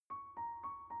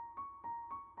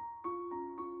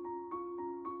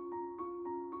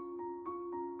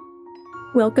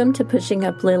Welcome to Pushing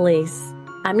Up Lilies.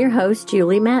 I'm your host,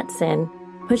 Julie Matson.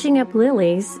 Pushing Up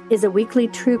Lilies is a weekly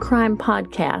true crime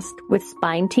podcast with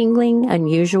spine-tingling,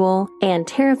 unusual, and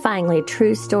terrifyingly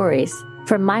true stories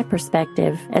from my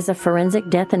perspective as a forensic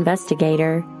death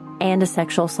investigator and a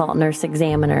sexual assault nurse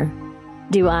examiner.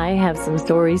 Do I have some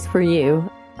stories for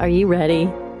you? Are you ready?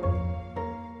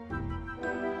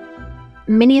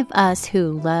 Many of us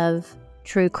who love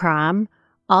true crime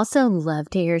also love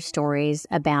to hear stories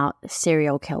about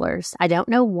serial killers. I don't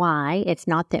know why. It's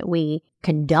not that we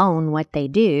condone what they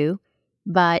do,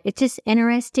 but it's just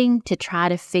interesting to try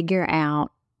to figure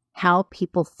out how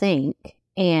people think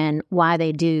and why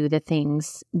they do the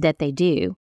things that they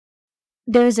do.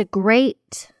 There's a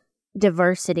great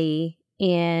diversity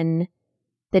in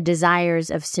the desires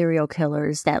of serial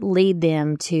killers that lead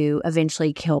them to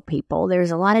eventually kill people.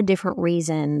 There's a lot of different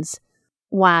reasons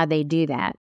why they do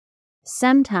that.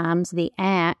 Sometimes the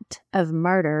act of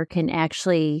murder can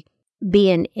actually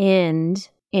be an end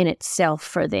in itself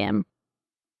for them.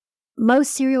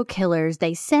 Most serial killers,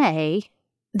 they say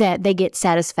that they get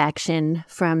satisfaction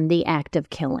from the act of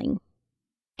killing.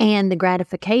 And the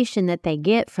gratification that they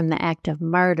get from the act of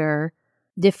murder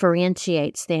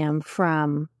differentiates them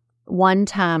from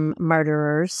one-time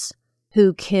murderers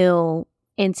who kill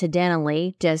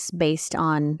incidentally just based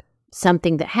on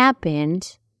something that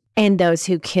happened, and those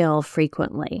who kill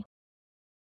frequently.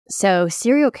 So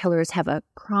serial killers have a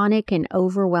chronic and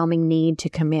overwhelming need to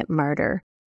commit murder,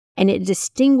 and it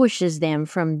distinguishes them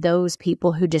from those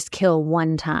people who just kill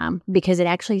one time because it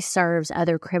actually serves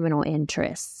other criminal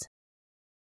interests.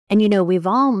 And we've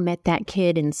all met that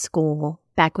kid in school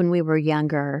back when we were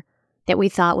younger that we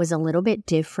thought was a little bit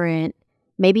different,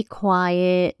 maybe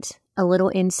quiet, a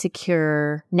little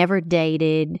insecure, never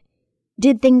dated,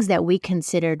 did things that we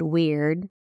considered weird.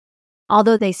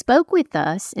 Although they spoke with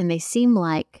us and they seemed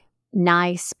like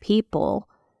nice people,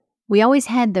 we always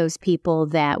had those people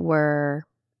that were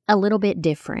a little bit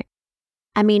different.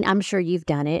 I mean, I'm sure you've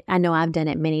done it. I know I've done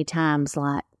it many times.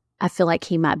 Like, I feel like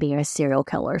he might be a serial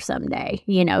killer someday,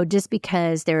 just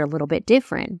because they're a little bit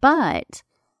different. But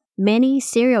many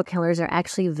serial killers are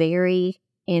actually very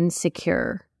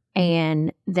insecure,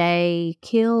 and they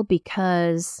kill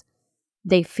because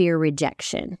they fear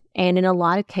rejection. And in a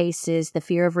lot of cases, the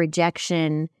fear of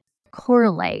rejection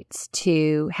correlates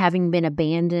to having been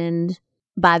abandoned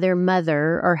by their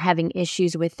mother or having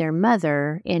issues with their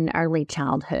mother in early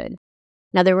childhood.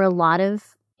 Now, there were a lot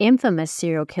of infamous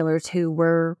serial killers who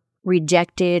were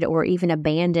rejected or even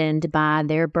abandoned by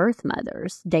their birth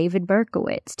mothers. David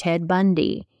Berkowitz, Ted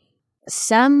Bundy.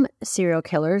 Some serial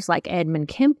killers, like Edmund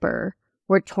Kemper,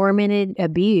 were tormented,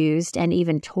 abused, and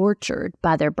even tortured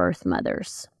by their birth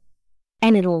mothers.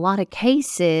 And in a lot of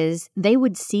cases, they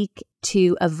would seek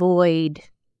to avoid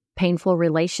painful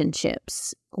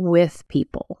relationships with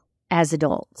people as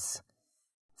adults.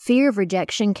 Fear of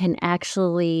rejection can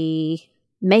actually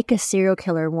make a serial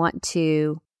killer want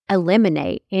to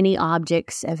eliminate any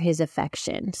objects of his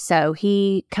affection. So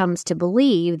he comes to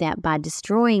believe that by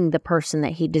destroying the person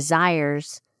that he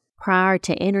desires prior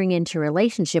to entering into a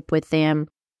relationship with them,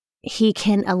 he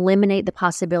can eliminate the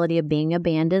possibility of being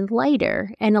abandoned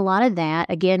later. And a lot of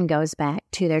that, again, goes back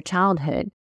to their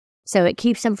childhood. So it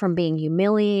keeps them from being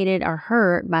humiliated or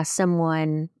hurt by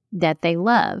someone that they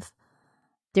love.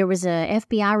 There was a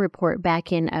FBI report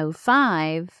back in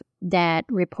 2005 that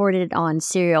reported on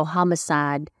serial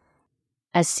homicide.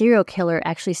 A serial killer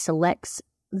actually selects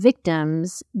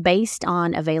victims based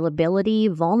on availability,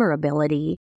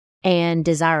 vulnerability, and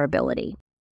desirability.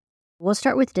 We'll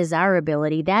start with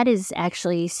desirability. That is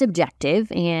actually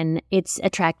subjective, and it's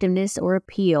attractiveness or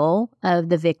appeal of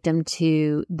the victim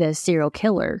to the serial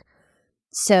killer.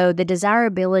 So the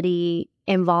desirability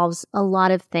involves a lot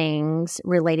of things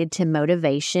related to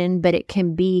motivation, but it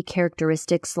can be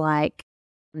characteristics like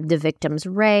the victim's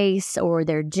race or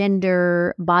their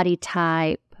gender, body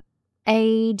type,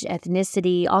 age,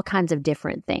 ethnicity, all kinds of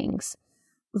different things.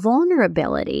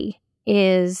 Vulnerability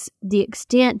is the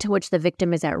extent to which the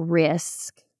victim is at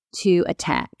risk to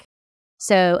attack.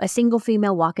 So a single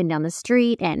female walking down the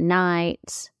street at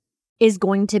night is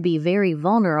going to be very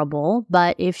vulnerable,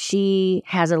 but if she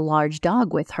has a large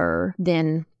dog with her,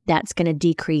 then that's going to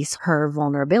decrease her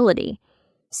vulnerability.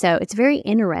 So it's very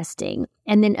interesting.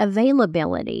 And then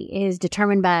availability is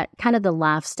determined by kind of the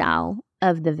lifestyle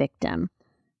of the victim.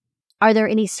 Are there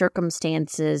any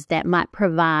circumstances that might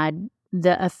provide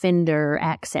the offender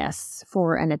access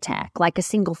for an attack, like a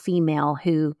single female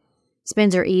who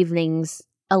spends her evenings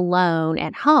alone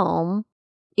at home?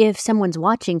 If someone's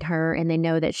watching her and they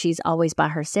know that she's always by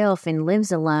herself and lives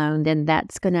alone, then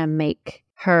that's going to make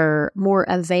her more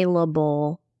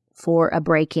available for a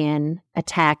break-in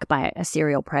attack by a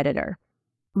serial predator.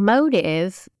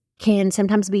 Motive can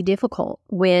sometimes be difficult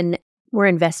when we're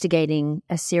investigating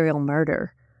a serial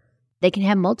murder. They can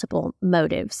have multiple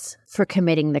motives for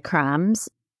committing the crimes.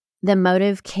 The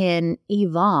motive can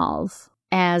evolve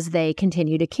as they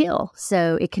continue to kill,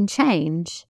 so it can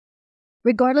change.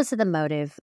 Regardless of the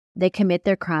motive, they commit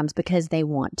their crimes because they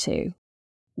want to.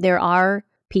 There are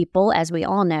people, as we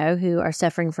all know, who are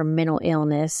suffering from mental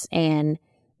illness and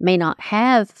may not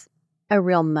have a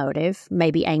real motive,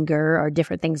 maybe anger or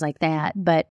different things like that.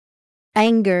 But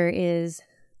anger is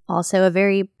also a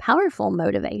very powerful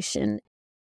motivation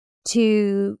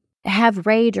to have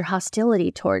rage or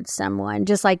hostility towards someone,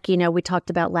 just like, we talked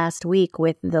about last week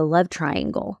with the love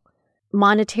triangle.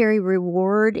 Monetary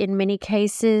reward in many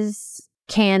cases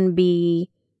can be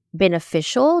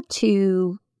beneficial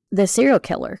to the serial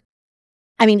killer.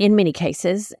 I mean, in many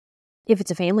cases, if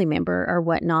it's a family member or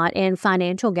whatnot, and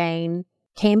financial gain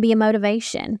can be a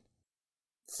motivation.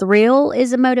 Thrill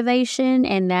is a motivation,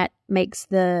 and that makes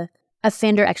the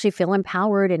offender actually feel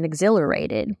empowered and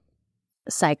exhilarated.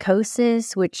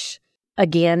 Psychosis, which,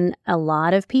 again, a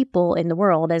lot of people in the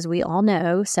world, as we all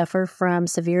know, suffer from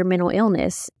severe mental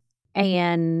illness,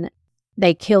 and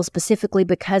they kill specifically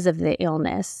because of the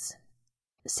illness.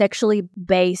 Sexually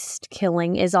based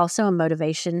killing is also a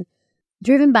motivation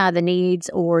driven by the needs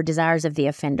or desires of the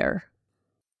offender.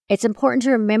 It's important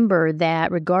to remember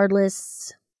that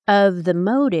regardless of the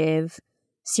motive,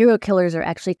 serial killers are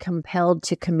actually compelled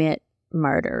to commit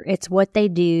murder. It's what they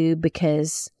do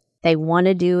because they want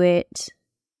to do it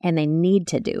and they need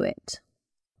to do it.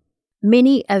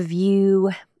 Many of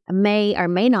you may or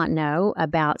may not know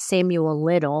about Samuel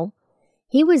Little.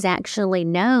 He was actually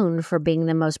known for being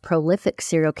the most prolific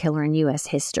serial killer in U.S.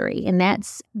 history, and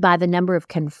that's by the number of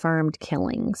confirmed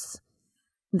killings.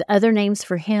 The other names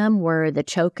for him were the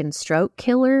Choke and Stroke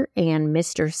Killer and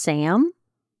Mr. Sam,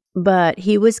 but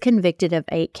he was convicted of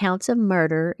 8 counts of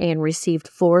murder and received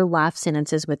 4 life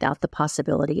sentences without the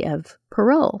possibility of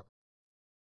parole.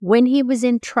 When he was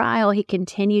in trial, he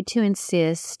continued to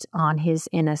insist on his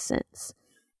innocence,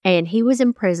 and he was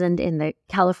imprisoned in the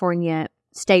California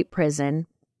State Prison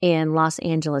in Los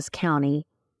Angeles County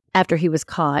after he was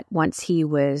caught once he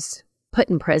was put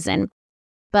in prison.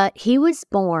 But he was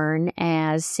born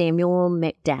as Samuel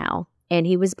McDowell, and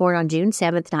he was born on June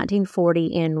 7th, 1940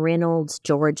 in Reynolds,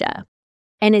 Georgia.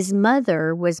 And his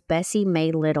mother was Bessie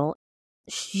Mae Little.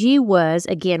 She was,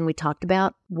 again, we talked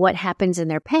about what happens in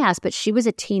their past, but she was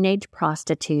a teenage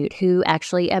prostitute who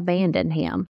actually abandoned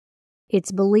him.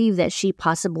 It's believed that she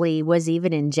possibly was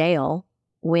even in jail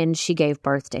when she gave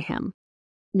birth to him.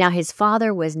 Now, his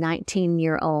father was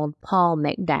 19-year-old Paul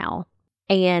McDowell,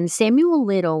 and Samuel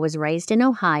Little was raised in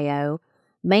Ohio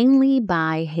mainly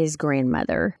by his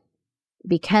grandmother.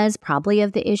 Because probably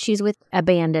of the issues with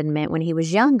abandonment when he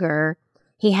was younger,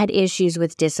 he had issues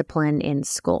with discipline in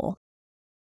school.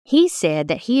 He said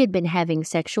that he had been having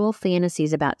sexual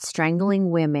fantasies about strangling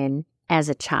women as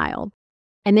a child.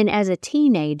 And then as a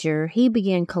teenager, he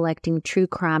began collecting true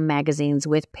crime magazines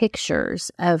with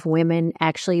pictures of women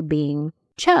actually being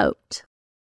choked.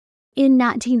 In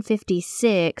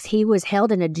 1956, he was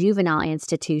held in a juvenile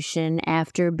institution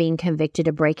after being convicted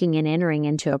of breaking and entering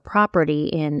into a property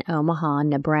in Omaha,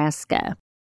 Nebraska.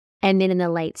 And then in the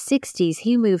late 60s,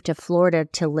 he moved to Florida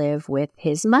to live with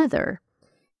his mother.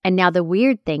 And now the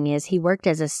weird thing is he worked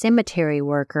as a cemetery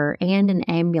worker and an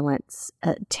ambulance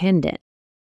attendant.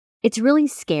 It's really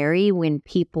scary when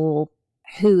people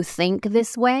who think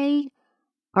this way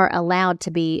are allowed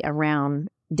to be around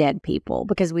dead people,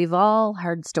 because we've all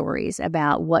heard stories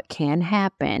about what can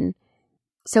happen.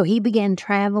 So he began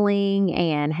traveling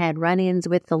and had run-ins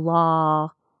with the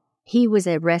law. He was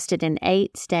arrested in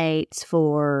 8 states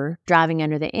for driving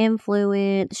under the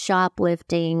influence,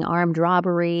 shoplifting, armed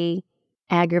robbery,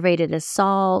 aggravated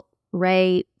assault,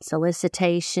 rape,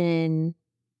 solicitation,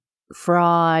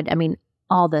 fraud. I mean,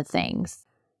 all the things.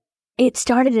 It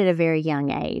started at a very young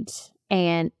age.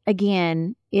 And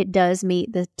again, it does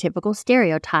meet the typical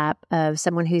stereotype of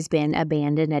someone who's been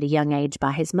abandoned at a young age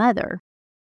by his mother.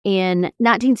 In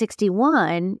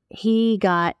 1961, he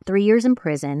got 3 years in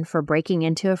prison for breaking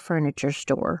into a furniture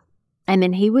store. And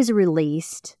then he was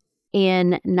released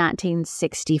in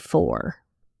 1964.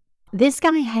 This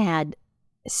guy had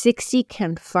 60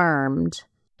 confirmed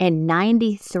and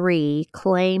 93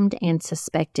 claimed and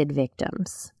suspected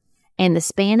victims. And the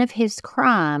span of his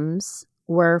crimes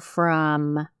were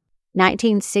from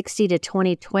 1960 to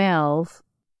 2012,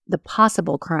 the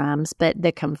possible crimes, but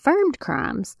the confirmed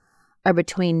crimes are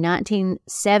between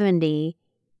 1970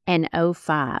 and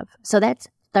 05. So that's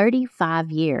 35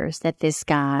 years that this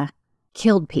guy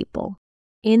killed people.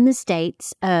 in the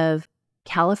states of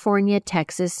California,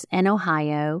 Texas, and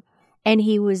Ohio, and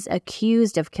he was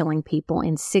accused of killing people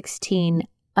in 16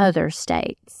 other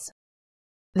states.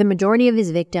 The majority of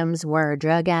his victims were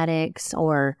drug addicts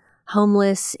or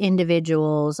homeless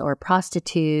individuals or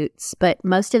prostitutes, but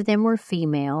most of them were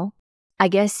female. I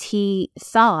guess he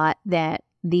thought that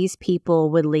these people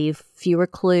would leave fewer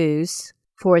clues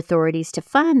for authorities to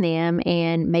find them,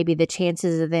 and maybe the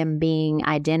chances of them being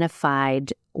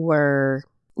identified were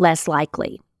less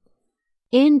likely.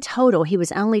 In total, he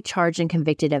was only charged and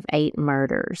convicted of 8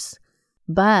 murders,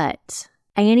 but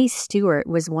Annie Stewart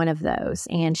was one of those,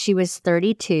 and she was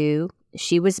 32.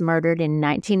 She was murdered in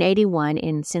 1981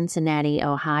 in Cincinnati,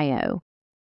 Ohio.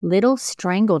 Little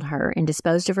strangled her and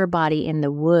disposed of her body in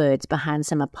the woods behind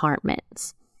some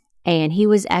apartments, and he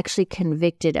was actually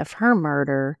convicted of her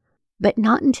murder, but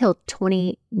not until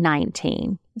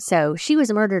 2019. So she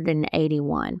was murdered in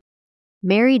 81.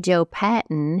 Mary Jo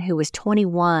Patton, who was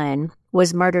 21,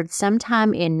 was murdered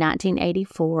sometime in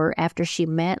 1984 after she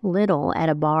met Little at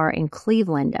a bar in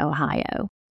Cleveland,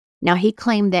 Ohio. Now, he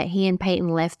claimed that he and Payton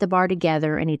left the bar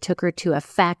together and he took her to a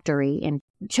factory and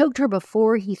choked her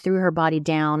before he threw her body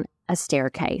down a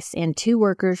staircase. And 2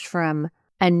 workers from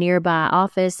a nearby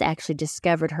office actually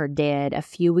discovered her dead a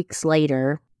few weeks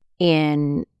later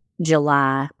in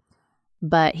July,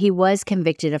 but he was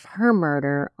convicted of her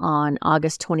murder on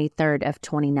August 23rd of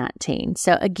 2019.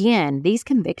 So again, these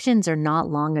convictions are not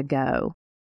long ago,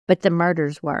 but the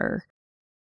murders were.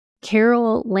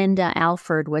 Carol Linda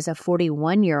Alford was a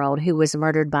 41-year-old who was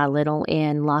murdered by Little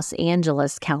in Los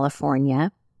Angeles,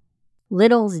 California.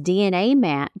 Little's DNA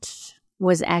match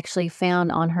was actually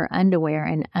found on her underwear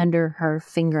and under her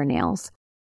fingernails.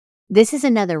 This is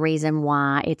another reason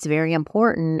why it's very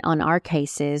important on our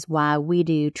cases, why we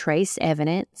do trace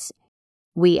evidence.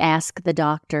 We ask the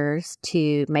doctors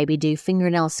to maybe do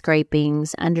fingernail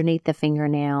scrapings underneath the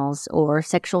fingernails or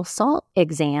sexual assault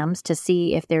exams to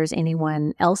see if there's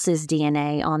anyone else's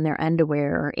DNA on their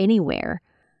underwear or anywhere.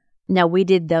 Now, we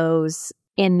did those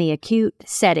in the acute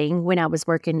setting when I was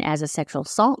working as a sexual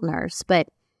assault nurse, but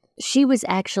she was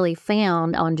actually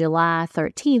found on July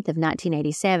 13th of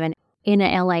 1987 in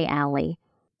a LA alley.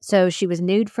 So she was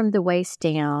nude from the waist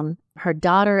down. Her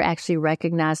daughter actually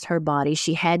recognized her body.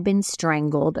 She had been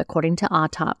strangled, according to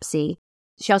autopsy.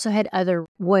 She also had other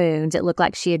wounds. It looked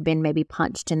like she had been maybe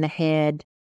punched in the head.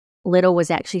 Little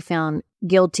was actually found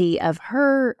guilty of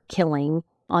her killing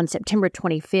on September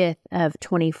 25th of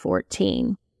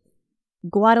 2014.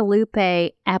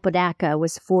 Guadalupe Apodaca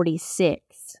was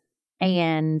 46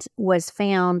 and was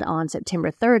found on September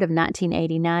 3rd of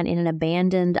 1989 in an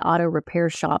abandoned auto repair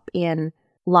shop in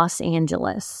Los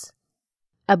Angeles.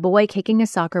 A boy kicking a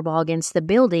soccer ball against the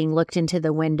building looked into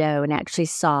the window and actually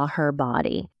saw her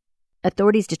body.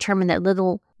 Authorities determined that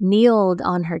Little kneeled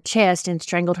on her chest and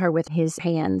strangled her with his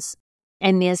hands,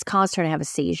 and this caused her to have a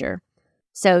seizure.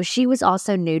 So she was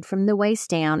also nude from the waist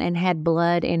down and had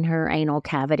blood in her anal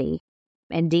cavity.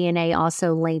 And DNA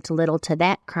also linked Little to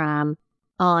that crime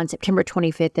on September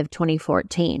 25th of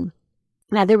 2014.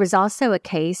 Now, there was also a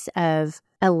case of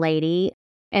a lady,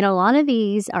 and a lot of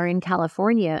these are in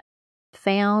California,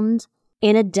 found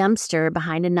in a dumpster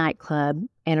behind a nightclub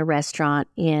and a restaurant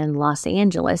in Los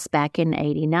Angeles back in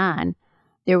 89.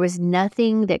 There was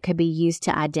nothing that could be used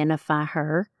to identify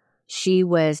her. She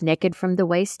was naked from the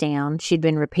waist down. She'd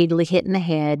been repeatedly hit in the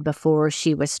head before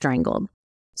she was strangled.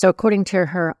 So according to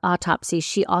her autopsy,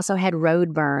 she also had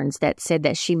road burns that said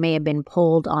that she may have been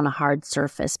pulled on a hard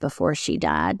surface before she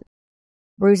died.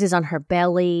 Bruises on her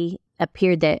belly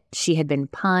appeared that she had been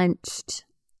punched,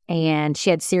 and she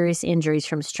had serious injuries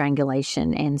from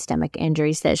strangulation and stomach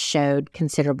injuries that showed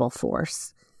considerable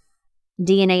force.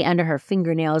 DNA under her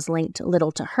fingernails linked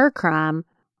Little to her crime.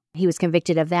 He was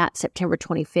convicted of that September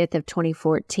 25th of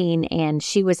 2014, and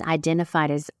she was identified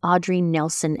as Audrey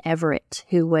Nelson Everett,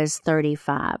 who was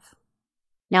 35.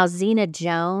 Now, Zena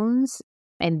Jones,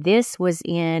 and this was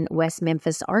in West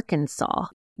Memphis, Arkansas.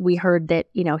 We heard that,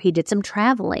 he did some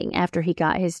traveling after he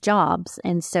got his jobs,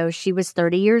 and so she was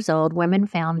 30 years old, women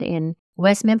found in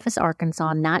West Memphis, Arkansas,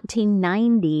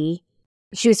 1990.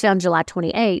 She was found July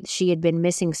 28th. She had been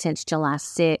missing since July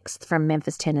 6th from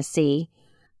Memphis, Tennessee.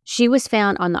 She was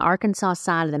found on the Arkansas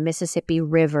side of the Mississippi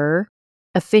River.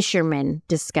 A fisherman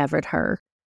discovered her.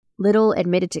 Little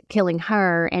admitted to killing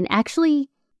her, and actually,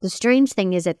 the strange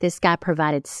thing is that this guy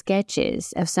provided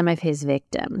sketches of some of his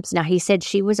victims. Now, he said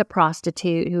she was a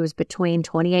prostitute who was between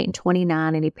 28 and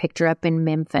 29, and he picked her up in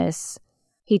Memphis.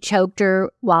 He choked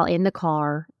her while in the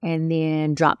car and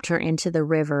then dropped her into the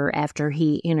river after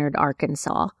he entered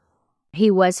Arkansas. He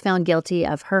was found guilty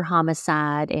of her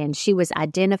homicide, and she was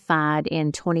identified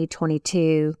in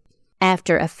 2022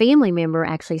 after a family member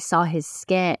actually saw his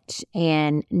sketch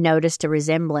and noticed a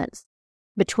resemblance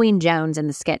between Jones and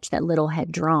the sketch that Little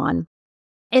had drawn.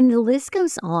 And the list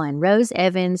goes on. Rose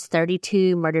Evans,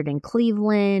 32, murdered in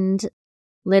Cleveland.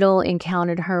 Little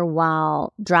encountered her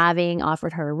while driving,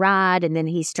 offered her a ride, and then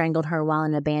he strangled her while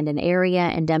in an abandoned area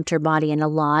and dumped her body in a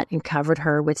lot and covered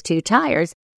her with 2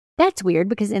 tires. That's weird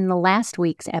because in the last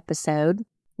week's episode,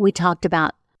 we talked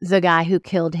about the guy who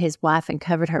killed his wife and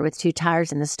covered her with 2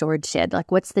 tires in the storage shed.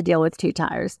 Like, what's the deal with 2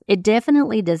 tires? It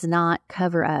definitely does not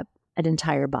cover up an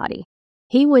entire body.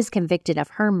 He was convicted of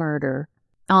her murder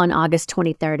on August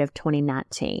 23rd of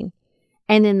 2019.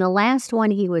 And then the last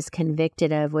one he was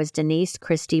convicted of was Denise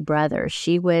Christie Brothers.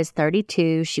 She was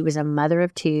 32. She was a mother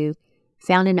of 2,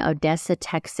 found in Odessa,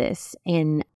 Texas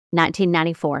in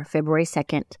 1994, February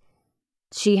 2nd.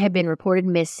 She had been reported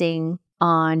missing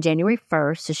on January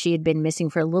 1st, so she had been missing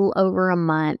for a little over a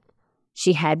month.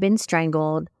 She had been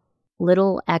strangled.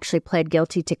 Little actually pled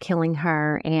guilty to killing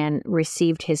her and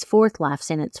received his 4th life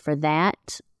sentence for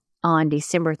that on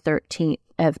December 13th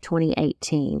of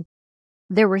 2018.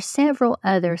 There were several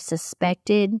other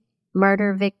suspected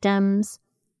murder victims.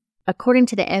 According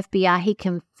to the FBI, he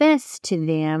confessed to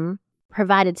them,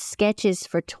 provided sketches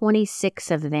for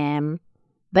 26 of them,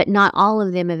 but not all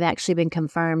of them have actually been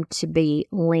confirmed to be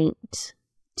linked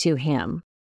to him.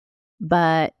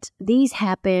 But these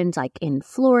happened like in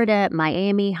Florida,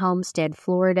 Miami, Homestead,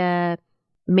 Florida,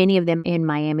 many of them in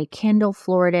Miami, Kendall,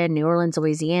 Florida, New Orleans,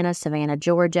 Louisiana, Savannah,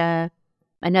 Georgia.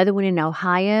 Another one in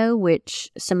Ohio,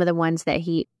 which some of the ones that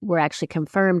he were actually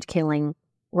confirmed killing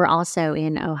were also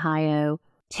in Ohio,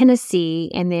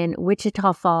 Tennessee, and then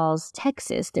Wichita Falls,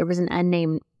 Texas. There was an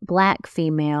unnamed Black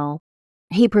female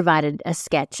he provided a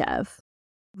sketch of.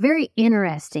 Very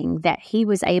interesting that he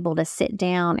was able to sit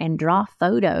down and draw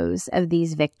photos of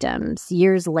these victims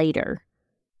years later.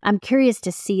 I'm curious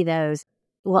to see those.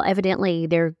 Well, evidently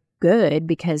they're good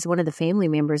because one of the family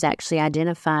members actually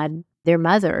identified their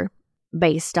mother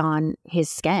based on his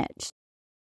sketch.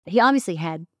 He obviously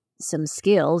had some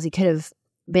skills. He could have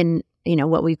been,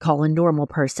 what we call a normal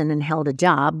person and held a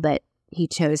job, but he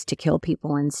chose to kill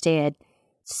people instead.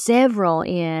 Several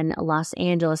in Los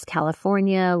Angeles,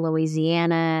 California,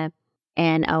 Louisiana,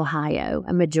 and Ohio,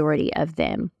 a majority of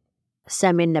them,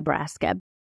 some in Nebraska.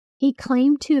 He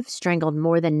claimed to have strangled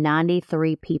more than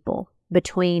 93 people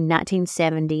between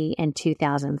 1970 and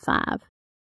 2005.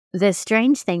 The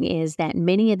strange thing is that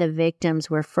many of the victims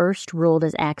were first ruled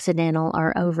as accidental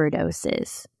or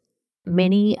overdoses.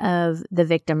 Many of the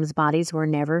victims' bodies were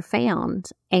never found,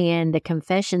 and the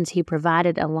confessions he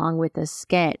provided along with the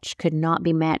sketch could not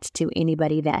be matched to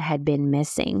anybody that had been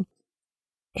missing.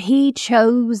 He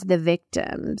chose the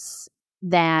victims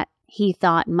that he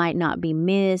thought might not be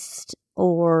missed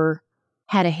or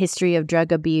had a history of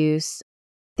drug abuse,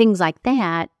 things like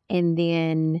that, and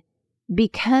then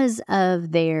because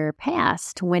of their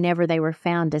past, whenever they were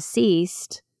found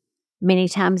deceased, many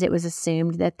times it was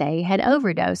assumed that they had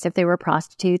overdosed if they were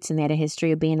prostitutes and they had a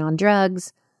history of being on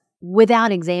drugs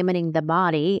without examining the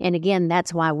body. And again,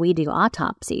 that's why we do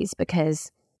autopsies,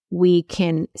 because we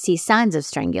can see signs of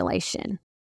strangulation.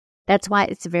 That's why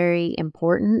it's very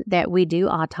important that we do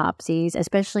autopsies,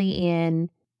 especially in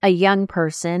a young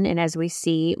person. And as we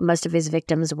see, most of his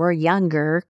victims were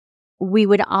younger. We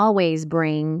would always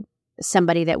bring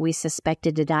somebody that we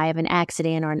suspected to die of an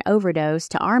accident or an overdose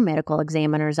to our medical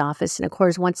examiner's office. And of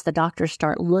course, once the doctors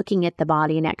start looking at the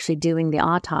body and actually doing the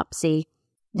autopsy,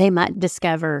 they might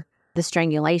discover the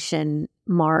strangulation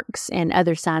marks and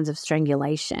other signs of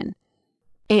strangulation.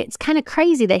 It's kind of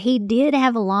crazy that he did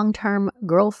have a long-term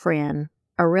girlfriend,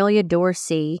 Aurelia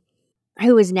Dorsey,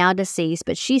 who is now deceased,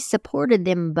 but she supported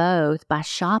them both by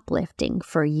shoplifting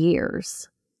for years.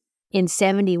 In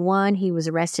 1971, he was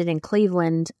arrested in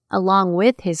Cleveland along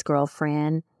with his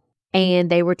girlfriend, and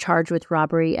they were charged with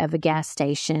robbery of a gas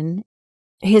station.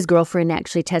 His girlfriend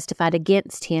actually testified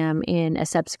against him in a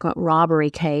subsequent robbery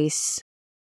case.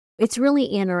 It's really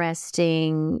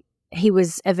interesting. He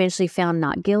was eventually found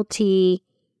not guilty.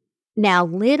 Now,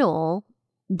 Little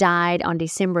died on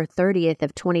December 30th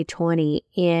of 2020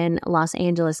 in Los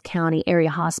Angeles County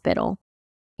Area Hospital.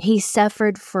 He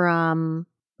suffered from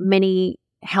many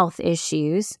health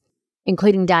issues,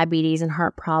 including diabetes and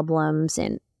heart problems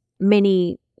and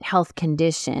many health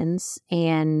conditions,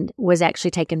 and was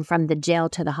actually taken from the jail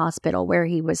to the hospital where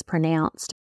he was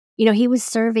pronounced. He was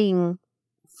serving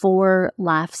 4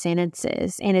 life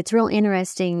sentences, and it's real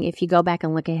interesting if you go back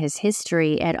and look at his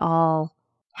history at all,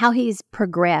 how he's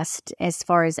progressed as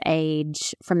far as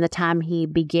age from the time he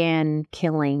began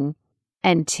killing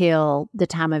until the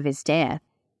time of his death.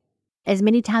 As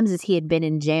many times as he had been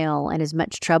in jail and as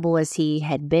much trouble as he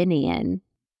had been in,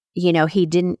 he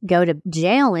didn't go to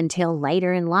jail until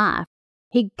later in life.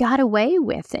 He got away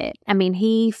with it. I mean,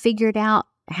 he figured out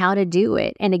how to do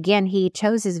it. And again, he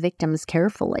chose his victims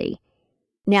carefully.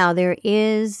 Now, there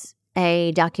is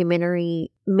a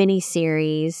documentary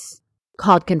miniseries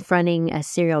called Confronting a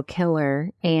Serial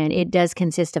Killer, and it does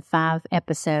consist of 5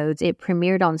 episodes. It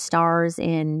premiered on Starz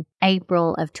in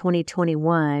April of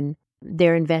 2021.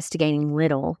 They're investigating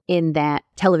Little in that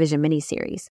television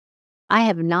miniseries. I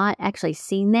have not actually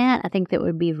seen that. I think that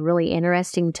would be really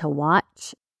interesting to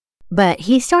watch. But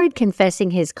he started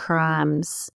confessing his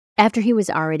crimes after he was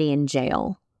already in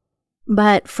jail.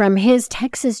 But from his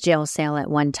Texas jail cell at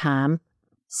one time,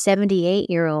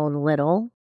 78-year-old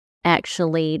Little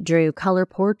actually drew color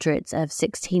portraits of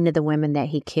 16 of the women that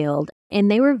he killed. And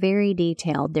they were very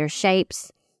detailed. Their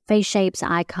shapes, face shapes,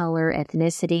 eye color,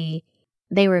 ethnicity,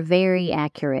 they were very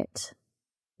accurate.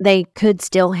 They could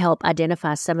still help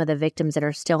identify some of the victims that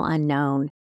are still unknown.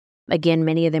 Again,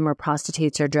 many of them were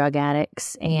prostitutes or drug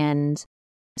addicts, and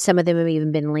some of them have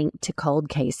even been linked to cold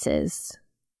cases.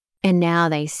 And now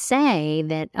they say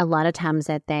that a lot of times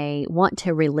that they want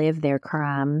to relive their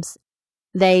crimes,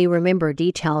 they remember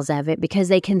details of it because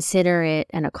they consider it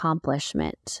an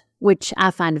accomplishment, which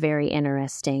I find very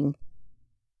interesting.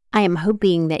 I am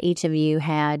hoping that each of you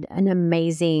had an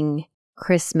amazing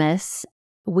Christmas.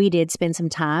 We did spend some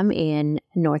time in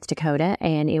North Dakota,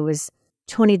 and it was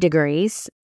 20 degrees,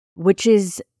 which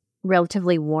is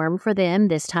relatively warm for them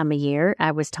this time of year,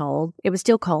 I was told. It was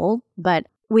still cold, but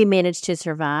we managed to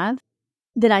survive.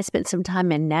 Then I spent some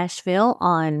time in Nashville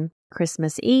on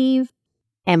Christmas Eve.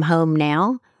 I'm home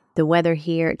now. The weather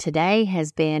here today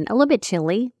has been a little bit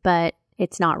chilly, but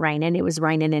it's not raining. It was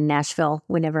raining in Nashville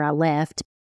whenever I left.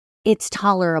 It's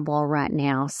tolerable right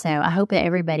now, so I hope that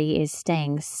everybody is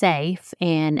staying safe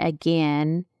and,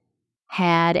 again,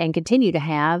 had and continue to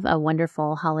have a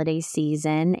wonderful holiday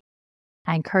season.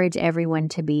 I encourage everyone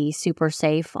to be super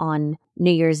safe on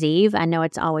New Year's Eve. I know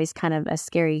it's always kind of a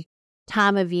scary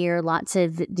time of year, lots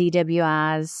of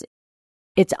DWIs.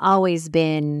 It's always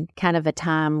been kind of a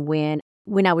time when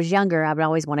I was younger, I would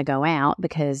always want to go out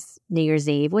because New Year's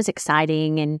Eve was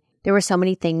exciting and there were so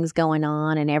many things going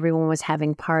on and everyone was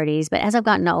having parties. But as I've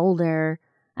gotten older,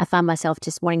 I find myself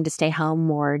just wanting to stay home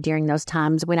more during those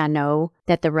times when I know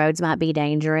that the roads might be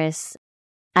dangerous.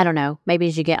 I don't know, maybe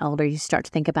as you get older, you start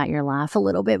to think about your life a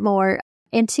little bit more.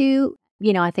 And two,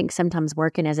 I think sometimes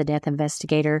working as a death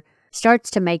investigator starts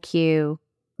to make you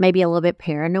maybe a little bit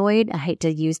paranoid. I hate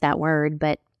to use that word,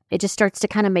 but it just starts to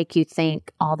kind of make you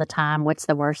think all the time, what's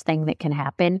the worst thing that can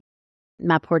happen?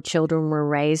 My poor children were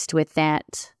raised with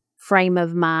that frame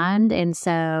of mind, and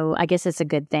so I guess it's a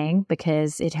good thing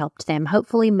because it helped them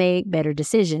hopefully make better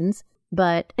decisions.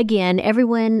 But again,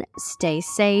 everyone stay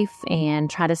safe and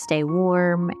try to stay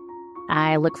warm.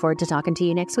 I look forward to talking to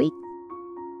you next week.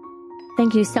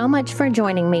 Thank you so much for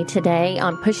joining me today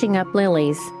on Pushing Up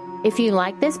Lilies. If you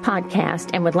like this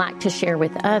podcast and would like to share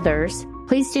with others,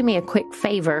 please do me a quick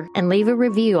favor and leave a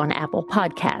review on Apple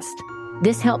Podcast.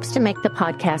 This helps to make the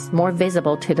podcast more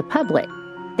visible to the public.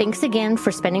 Thanks again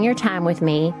for spending your time with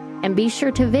me, and be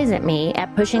sure to visit me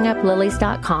at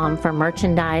pushinguplilies.com for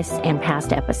merchandise and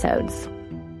past episodes.